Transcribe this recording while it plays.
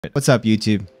What's up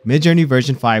YouTube? Midjourney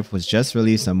version 5 was just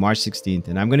released on March 16th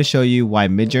and I'm going to show you why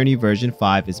Midjourney version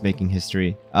 5 is making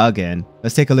history again.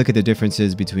 Let's take a look at the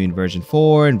differences between version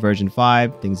 4 and version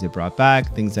 5, things it brought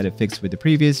back, things that it fixed with the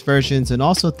previous versions, and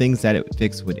also things that it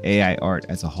fixed with AI art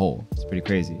as a whole. It's pretty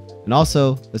crazy. And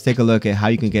also, let's take a look at how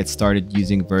you can get started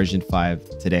using version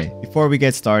 5 today. Before we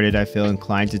get started, I feel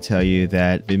inclined to tell you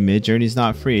that Midjourney is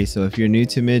not free. So if you're new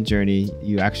to Midjourney,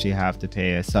 you actually have to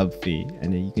pay a sub fee.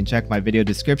 And you can check my video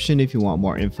description if you want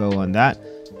more info on that.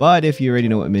 But if you already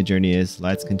know what Midjourney is,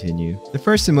 let's continue. The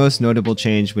first and most notable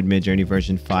change with Midjourney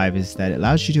version 5 is that it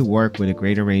allows you to work with a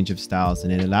greater range of styles,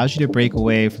 and it allows you to break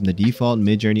away from the default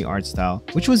Midjourney art style,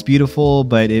 which was beautiful,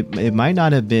 but it might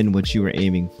not have been what you were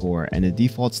aiming for, and the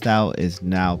default style is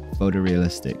now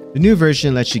photorealistic. The new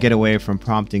version lets you get away from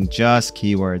prompting just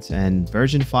keywords, and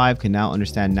version 5 can now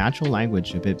understand natural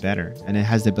language a bit better, and it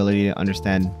has the ability to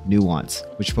understand nuance,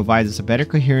 which provides us a better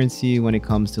coherency when it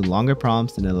comes to longer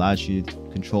prompts and allows you to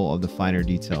control of the finer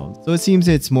details. So it seems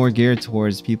it's more geared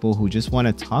towards people who just want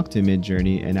to talk to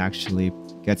Midjourney and actually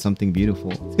get something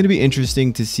beautiful. It's going to be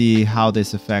interesting to see how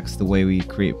this affects the way we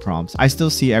create prompts. I still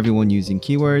see everyone using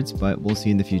keywords, but we'll see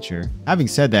in the future. Having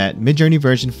said that, Midjourney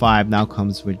version 5 now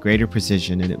comes with greater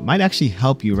precision, and it might actually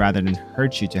help you rather than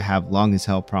hurt you to have long as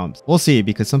hell prompts. We'll see,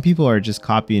 because some people are just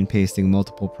copy and pasting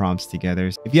multiple prompts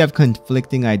together. If you have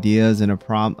conflicting ideas in a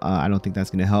prompt, I don't think that's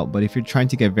going to help, but if you're trying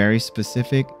to get very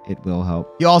specific, it will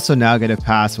help. You also now get a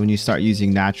pass when you start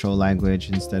using natural language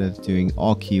instead of doing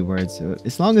all keywords, so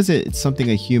as long as it's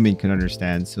something a human can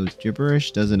understand, so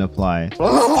gibberish doesn't apply.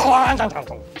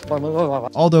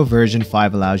 Although version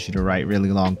 5 allows you to write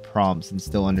really long prompts and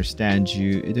still understand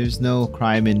you, there's no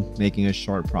crime in making a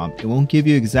short prompt. It won't give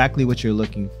you exactly what you're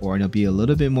looking for, and it'll be a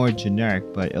little bit more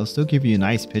generic, but it'll still give you a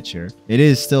nice picture. It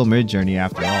is still Midjourney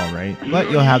after all, right? But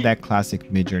you'll have that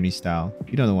classic Midjourney style.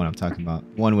 You don't know what I'm talking about.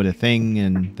 One with a thing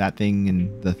and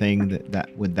the thing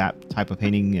that with that type of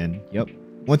painting, and yep.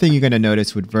 One thing you're going to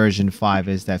notice with version 5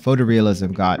 is that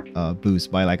photorealism got a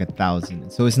boost by like 1,000.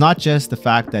 So it's not just the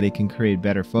fact that it can create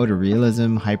better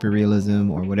photorealism, hyperrealism,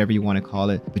 or whatever you want to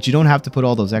call it, but you don't have to put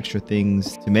all those extra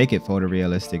things to make it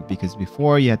photorealistic, because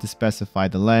before you had to specify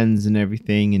the lens and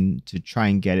everything and to try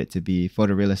and get it to be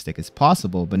photorealistic as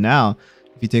possible. But now,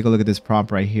 if you take a look at this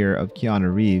prompt right here of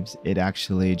Keanu Reeves, it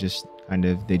actually just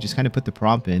they just put the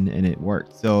prompt in and it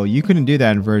worked. So you couldn't do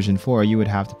that in version 4. You would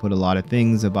have to put a lot of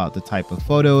things about the type of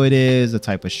photo it is, the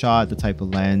type of shot, the type of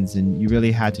lens, and you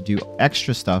really had to do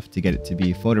extra stuff to get it to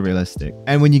be photorealistic.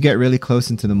 And when you get really close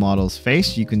into the model's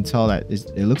face, you can tell that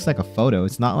it looks like a photo.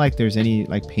 It's not like there's any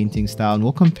like painting style, and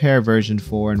we'll compare version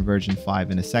 4 and version 5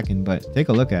 in a second, but take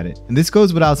a look at it. And this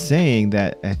goes without saying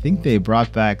that I think they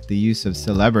brought back the use of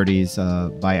celebrities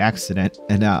by accident,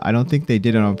 and I don't think they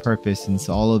did it on purpose, since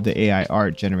all of the AI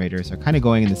art generators are kind of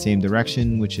going in the same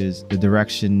direction, which is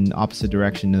the opposite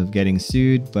direction of getting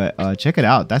sued. But check it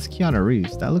out, that's Keanu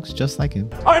Reeves. That looks just like him.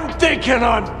 I'm thinking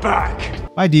I'm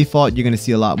back. By default, you're going to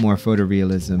see a lot more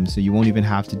photorealism, so you won't even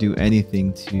have to do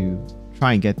anything to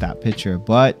try and get that picture.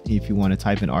 But if you want to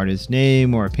type an artist's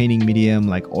name or a painting medium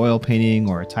like oil painting,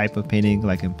 or a type of painting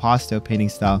like impasto painting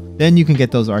style, then you can get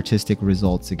those artistic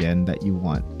results again that you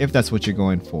want, if that's what you're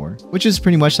going for, which is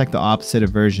pretty much like the opposite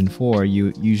of version 4.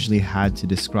 You usually had to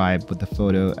describe with the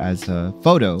photo as a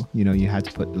photo. You know, you had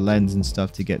to put the lens and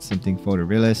stuff to get something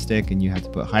photorealistic, and you had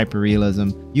to put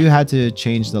hyperrealism. You had to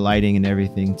change the lighting and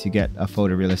everything to get a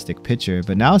photorealistic picture.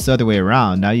 But now it's the other way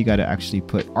around. Now you got to actually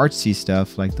put artsy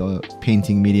stuff like the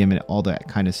painting medium and all that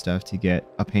kind of stuff to get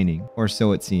a painting, or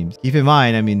so it seems. Keep in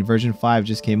mind, I mean, version 5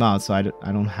 just came out, so I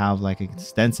don't have like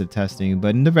extensive testing,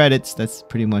 but in the Reddits, that's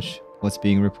pretty much what's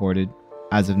being reported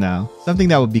as of now. Something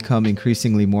that will become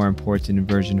increasingly more important in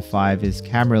version 5 is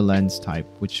camera lens type,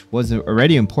 which wasn't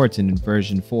already important in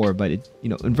version 4, but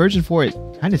in version 4 it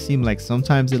kind of seemed like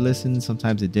sometimes it listened,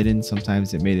 sometimes it didn't,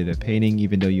 sometimes it made it a painting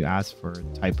even though you asked for a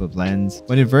type of lens.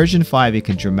 But in version 5 it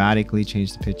can dramatically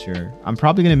change the picture. I'm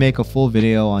probably going to make a full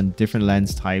video on different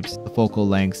lens types, the focal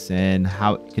lengths, and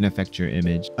how it can affect your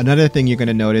image. Another thing you're going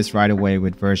to notice right away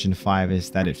with version 5 is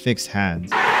that it fixed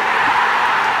hands.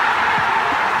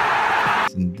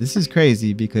 And this is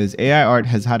crazy because AI art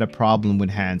has had a problem with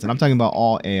hands, and I'm talking about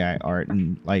all AI art.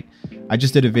 And like, I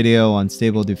just did a video on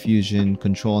Stable Diffusion,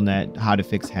 Control Net, how to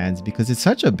fix hands, because it's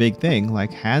such a big thing.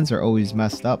 Like, hands are always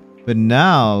messed up. But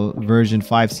now version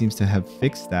 5 seems to have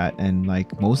fixed that, and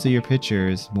like most of your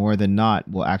pictures, more than not,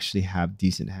 will actually have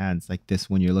decent hands like this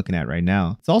one you're looking at right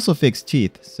now. It's also fixed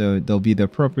teeth, so they'll be the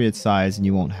appropriate size and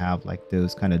you won't have like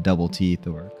those kind of double teeth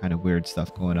or kind of weird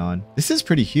stuff going on. This is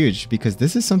pretty huge because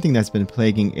this is something that's been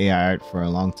plaguing AI art for a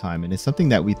long time, and it's something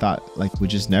that we thought like would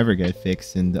just never get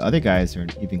fixed, and the other guys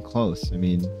aren't even close. I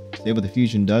mean, Stable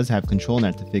Diffusion does have control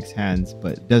net to fix hands,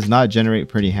 but does not generate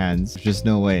pretty hands. There's just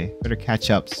no way. Better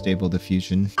catch up, Stable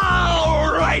Diffusion.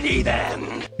 Alrighty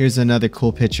then. Here's another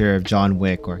cool picture of John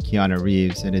Wick or Keanu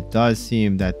Reeves, and it does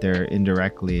seem that they're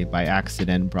indirectly by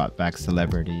accident brought back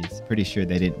celebrities. Pretty sure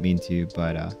they didn't mean to,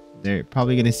 but they're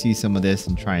probably going to see some of this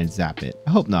and try and zap it. I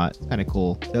hope not. It's kind of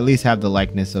cool to at least have the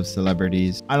likeness of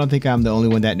celebrities. I don't think I'm the only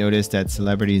one that noticed that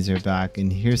celebrities are back,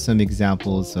 and here's some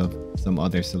examples of some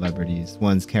other celebrities.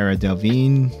 One's Cara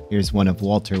Delevingne. Here's one of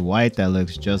Walter White that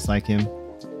looks just like him.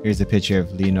 Here's a picture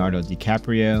of Leonardo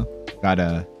DiCaprio. Got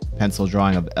a pencil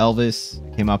drawing of Elvis.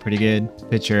 Came out pretty good.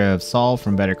 Picture of Saul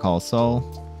from Better Call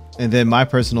Saul. And then my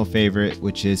personal favorite,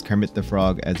 which is Kermit the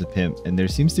Frog as a pimp. And there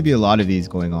seems to be a lot of these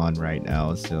going on right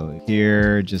now. So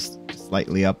here, just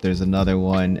slightly up, there's another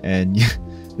one. And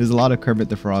there's a lot of Kermit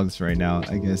the Frogs right now.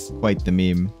 I guess quite the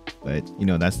meme. But, you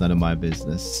know, that's none of my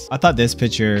business. I thought this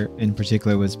picture in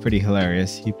particular was pretty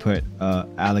hilarious. He put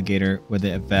alligator with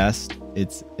a vest.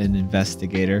 It's an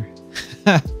investigator.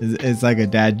 It's like a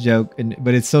dad joke,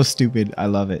 but it's so stupid. I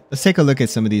love it. Let's take a look at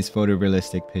some of these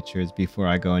photorealistic pictures before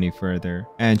I go any further.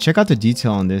 And check out the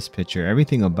detail on this picture.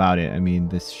 Everything about it. I mean,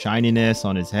 this shininess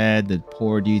on his head, the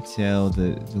pore detail,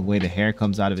 the way the hair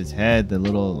comes out of his head, the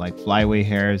little like flyaway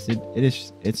hairs.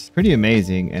 It's pretty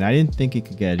amazing, and I didn't think it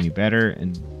could get any better.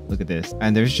 And look at this.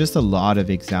 And there's just a lot of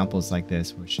examples like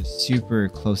this where it's just super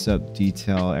close-up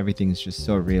detail. Everything's just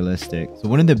so realistic. So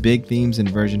one of the big themes in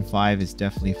version 5 is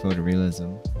definitely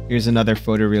photorealism. Here's another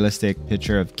photorealistic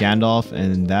picture of Gandalf,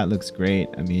 and that looks great.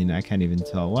 I mean, I can't even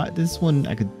tell what this one.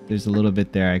 There's a little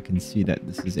bit there. I can see that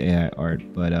this is AI art,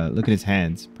 but look at his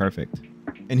hands. Perfect.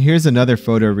 And here's another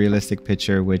photorealistic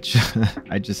picture, which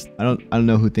I don't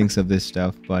know who thinks of this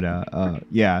stuff, but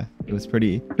yeah, it was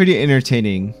pretty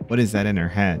entertaining. What is that in her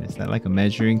hand? Is that like a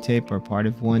measuring tape or part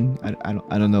of one?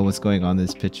 I don't know what's going on in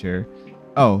this picture.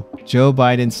 Oh, Joe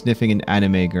Biden sniffing an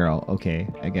anime girl. Okay,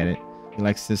 I get it. He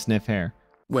likes to sniff hair.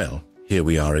 Well, here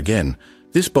we are again.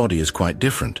 This body is quite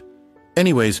different.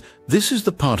 Anyways, this is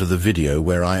the part of the video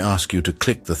where I ask you to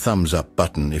click the thumbs up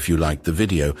button if you like the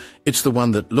video. It's the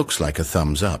one that looks like a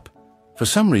thumbs up. For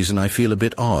some reason, I feel a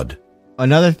bit odd.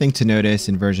 Another thing to notice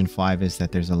in version 5 is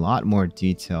that there's a lot more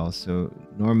detail. So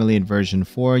normally in version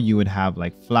 4, you would have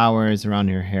like flowers around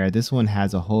your hair. This one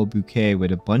has a whole bouquet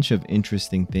with a bunch of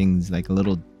interesting things, like a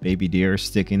little baby deer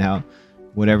sticking out,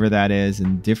 whatever that is,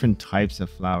 and different types of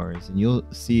flowers. And you'll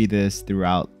see this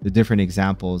throughout the different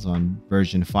examples on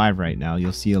version 5 right now.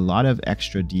 You'll see a lot of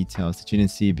extra details that you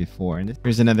didn't see before. And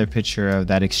here's another picture of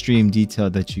that extreme detail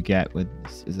that you get with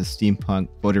is a steampunk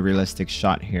photorealistic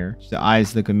shot here. The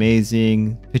eyes look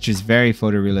amazing. Picture's very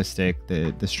photorealistic.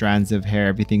 The strands of hair,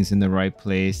 everything's in the right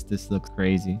place. This looks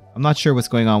crazy. I'm not sure what's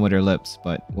going on with her lips,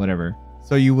 but whatever.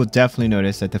 So you will definitely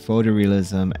notice that the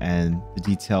photorealism and the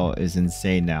detail is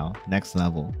insane now, next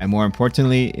level. And more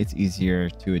importantly, it's easier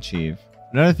to achieve.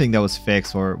 Another thing that was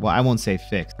fixed, or well, I won't say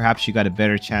fixed, perhaps you got a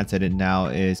better chance at it now,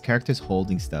 is characters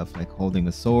holding stuff, like holding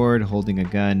a sword, holding a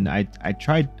gun. I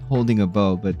tried holding a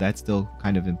bow, but that's still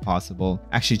kind of impossible.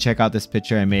 Actually, check out this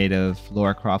picture I made of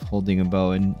Lara Croft holding a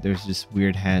bow, and there's this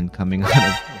weird hand coming out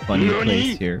of a funny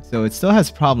place here. So it still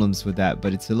has problems with that,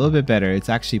 but it's a little bit better. It's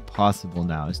actually possible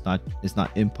now. It's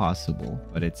not impossible,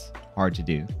 but it's hard to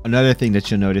do. Another thing that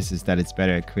you'll notice is that it's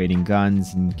better at creating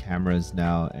guns and cameras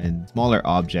now, and smaller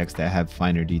objects that have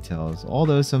finer details,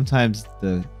 although sometimes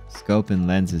the scope and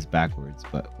lens is backwards,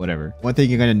 but whatever. One thing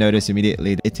you're going to notice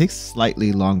immediately, it takes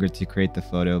slightly longer to create the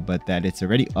photo, but that it's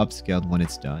already upscaled when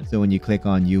it's done. So when you click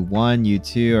on U1,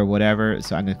 U2 or whatever,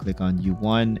 so I'm going to click on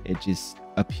U1, it just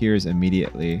appears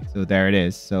immediately. So there it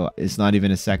is. So it's not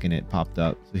even a second it popped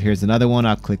up. So here's another one.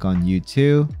 I'll click on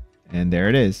U2 and there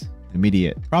it is.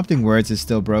 Immediate. Prompting words is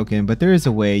still broken, but there is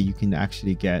a way you can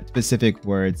actually get specific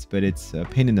words, but it's a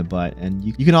pain in the butt. And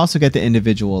you can also get the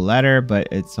individual letter, but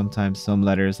it's sometimes some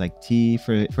letters like T,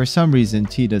 for some reason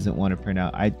T doesn't want to print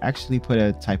out. I actually put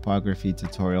a typography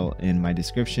tutorial in my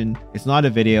description. It's not a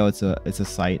video, it's a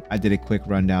site. I did a quick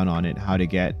rundown on it, how to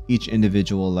get each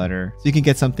individual letter. So you can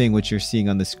get something which you're seeing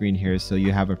on the screen here. So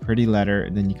you have a pretty letter,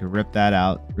 and then you can rip that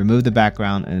out, remove the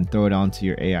background, and throw it onto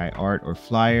your AI art or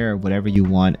flyer or whatever you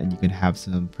want, and you can have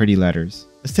some pretty letters.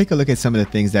 Let's take a look at some of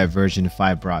the things that version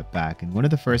 5 brought back. And one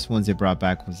of the first ones it brought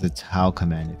back was the tile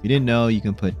command. If you didn't know, you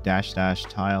can put --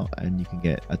 tile and you can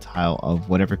get a tile of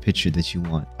whatever picture that you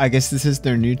want. I guess this is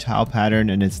their new tile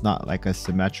pattern, and it's not like a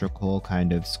symmetrical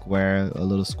kind of square, a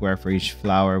little square for each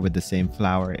flower with the same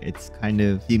flower. It's kind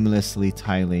of seamlessly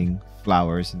tiling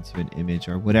flowers into an image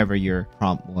or whatever your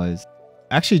prompt was.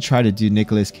 I actually tried to do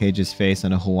Nicolas Cage's face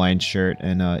on a Hawaiian shirt,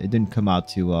 and it didn't come out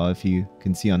too well, if you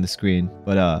can see on the screen.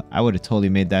 But I would have totally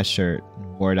made that shirt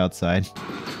and wore it outside.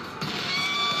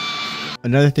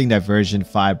 Another thing that version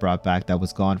 5 brought back that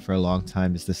was gone for a long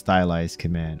time is the Stylize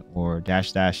command, or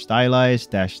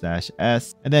 --Stylize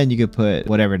 --S, and then you could put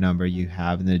whatever number you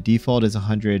have, and the default is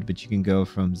 100, but you can go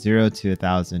from 0 to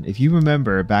 1000. If you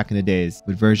remember back in the days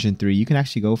with version 3, you can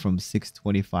actually go from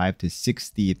 625 to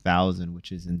 60,000,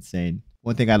 which is insane.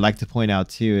 One thing I'd like to point out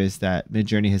too is that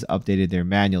Midjourney has updated their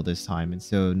manual this time, and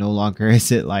so no longer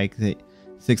is it like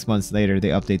 6 months later they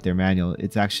update their manual.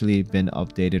 It's actually been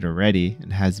updated already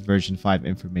and has version 5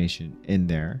 information in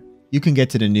there. You can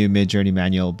get to the new Midjourney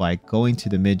manual by going to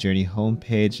the Midjourney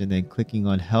homepage and then clicking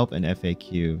on Help and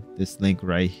FAQ, this link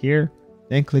right here.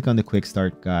 Then click on the Quick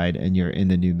Start Guide and you're in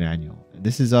the new manual. And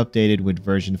this is updated with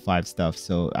version 5 stuff,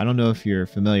 so I don't know if you're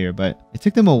familiar, but it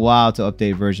took them a while to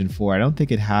update version 4. I don't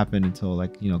think it happened until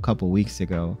like, a couple weeks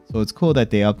ago. So it's cool that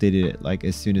they updated it like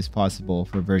as soon as possible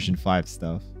for version 5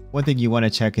 stuff. One thing you want to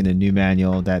check in the new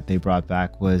manual that they brought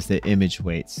back was the image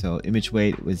weight. So image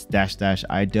weight was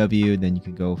 --IW, then you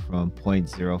can go from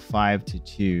 0.05 to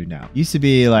 2 now. It used to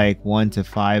be like 1 to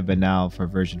 5, but now for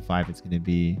version 5 it's going to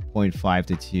be 0.5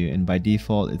 to 2, and by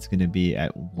default it's going to be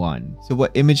at 1. So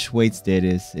what image weights did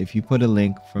is if you put a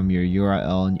link from your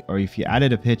URL or if you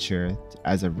added a picture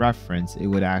as a reference, it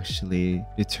would actually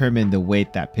determine the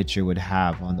weight that picture would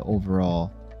have on the overall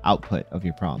output of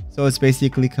your prompt. So it's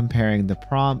basically comparing the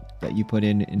prompt that you put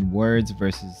in words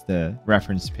versus the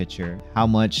reference picture. How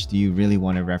much do you really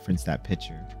want to reference that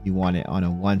picture? Do you want it on a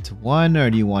 1-to-1,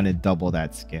 or do you want to double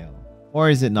that scale?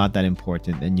 Or is it not that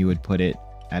important and you would put it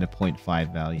at a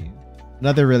 0.5 value?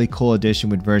 Another really cool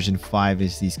addition with version 5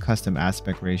 is these custom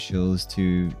aspect ratios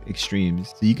to extremes.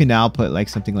 So you can now put like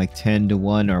something like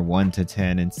 10-to-1 or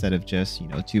 1-to-10 instead of just,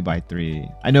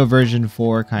 2:3. I know version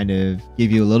 4 kind of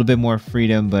gave you a little bit more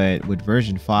freedom, but with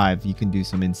version 5, you can do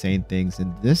some insane things.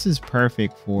 And this is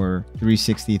perfect for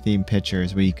 360 themed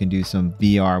pictures where you can do some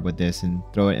VR with this and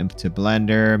throw it into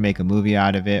Blender, make a movie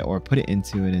out of it, or put it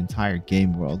into an entire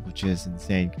game world, which is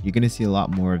insane. You're going to see a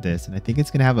lot more of this, and I think it's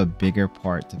going to have a bigger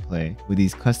part to play. With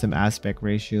these custom aspect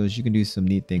ratios, you can do some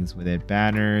neat things with it.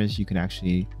 Banners, you can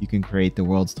create the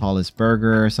world's tallest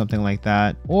burger or something like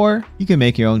that, or you can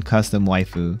make your own custom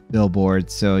waifu billboard.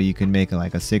 So you can make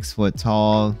like a 6-foot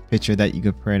tall picture that you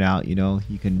could print out. You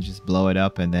can just blow it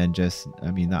up and then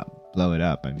not blow it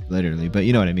up, literally, but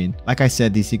you know what I mean. Like I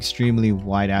said, these extremely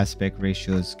wide aspect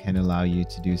ratios can allow you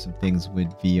to do some things with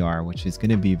VR, which is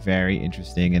going to be very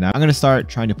interesting. And I'm going to start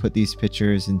trying to put these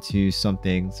pictures into some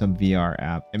VR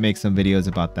app and make some videos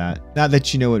about that. Now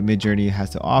that you know what Midjourney has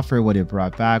to offer, what it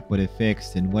brought back, what it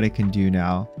fixed, and what it can do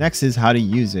now, next is how to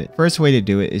use it. First way to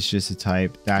do it is just to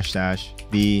type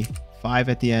 --V5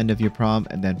 at the end of your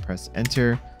prompt and then press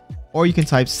enter, or you can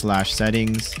type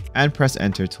 /settings and press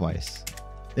enter twice.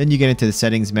 Then you get into the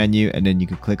settings menu and then you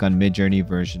can click on Midjourney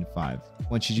version 5.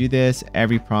 Once you do this,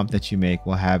 every prompt that you make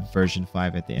will have version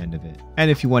 5 at the end of it. And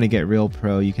if you want to get real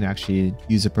pro, you can actually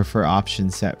use a prefer option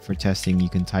set for testing. You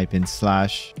can type in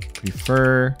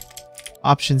 /prefer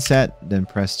option set, then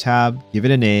press tab, give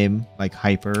it a name like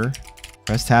hyper,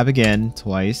 press tab again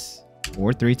twice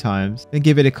or 3 times, then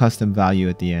give it a custom value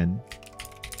at the end.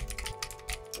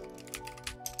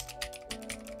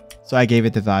 So I gave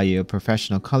it the value of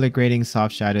professional color grading,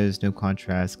 soft shadows, no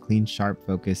contrast, clean sharp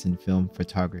focus, and film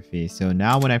photography. So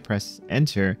now when I press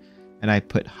enter and I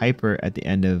put hyper at the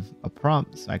end of a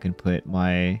prompt, so I can put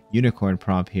my unicorn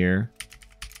prompt here,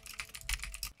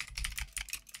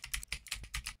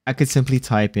 I could simply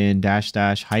type in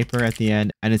 --hyper at the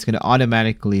end and it's going to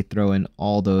automatically throw in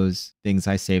all those things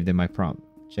I saved in my prompt.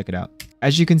 Check it out.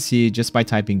 As you can see, just by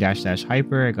typing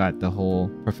 --hyper, I got the whole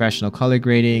professional color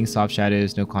grading, soft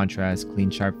shadows, no contrast, clean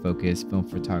sharp focus, film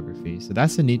photography. So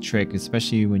that's a neat trick,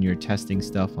 especially when you're testing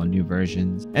stuff on new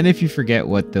versions. And if you forget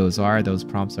what those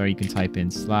prompts are, you can type in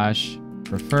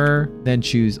 /prefer, then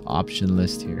choose option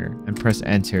list here and press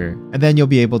enter. And then you'll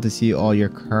be able to see all your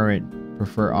current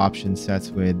prefer option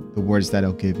sets with the words that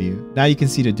it'll give you. Now you can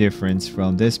see the difference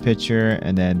from this picture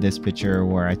and then this picture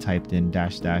where I typed in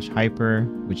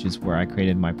 --hyper, which is where I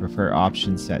created my prefer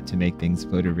option set to make things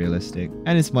photorealistic,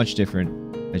 and it's much different.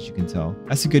 as you can tell.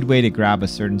 That's a good way to grab a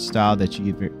certain style that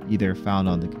you either found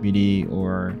on the community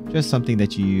or just something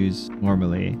that you use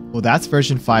normally. Well, that's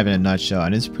version 5 in a nutshell,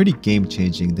 and it's pretty game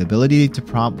changing. The ability to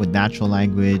prompt with natural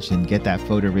language and get that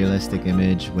photorealistic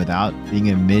image without being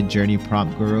a Midjourney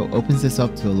prompt guru opens this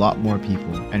up to a lot more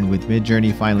people. And with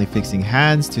Midjourney finally fixing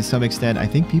hands to some extent, I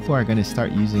think people are going to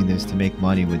start using this to make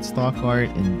money with stock art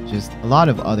and just a lot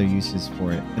of other uses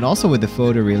for it. And also with the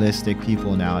photorealistic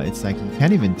people now, it's like you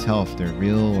can't even tell if they're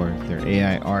real or if they're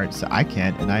AI art. So I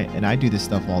can't, and I do this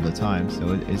stuff all the time.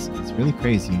 So it's really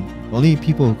crazy. Only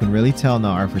people who can really tell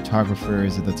now are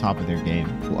photographers at the top of their game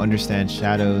who understand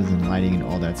shadows and lighting and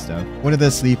all that stuff. One of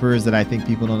the sleepers that I think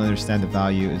people don't understand the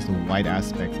value is the white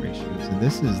aspect ratios. And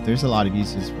there's a lot of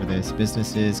uses for this.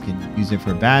 Businesses can use it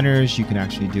for banners. You can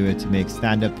actually do it to make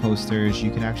stand-up posters.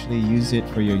 You can actually use it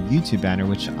for your YouTube banner,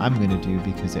 which I'm going to do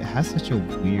because it has such a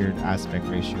weird aspect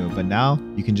ratio. But now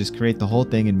you can just create the whole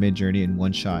thing in Midjourney in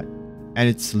one shot. And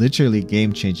it's literally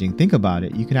game changing. Think about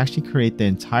it. You can actually create the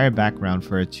entire background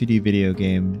for a 2D video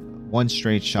game, one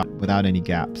straight shot without any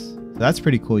gaps. So that's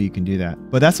pretty cool. You can do that.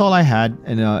 But that's all I had.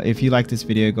 And if you like this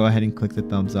video, go ahead and click the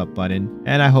thumbs up button.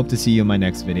 And I hope to see you in my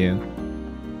next video.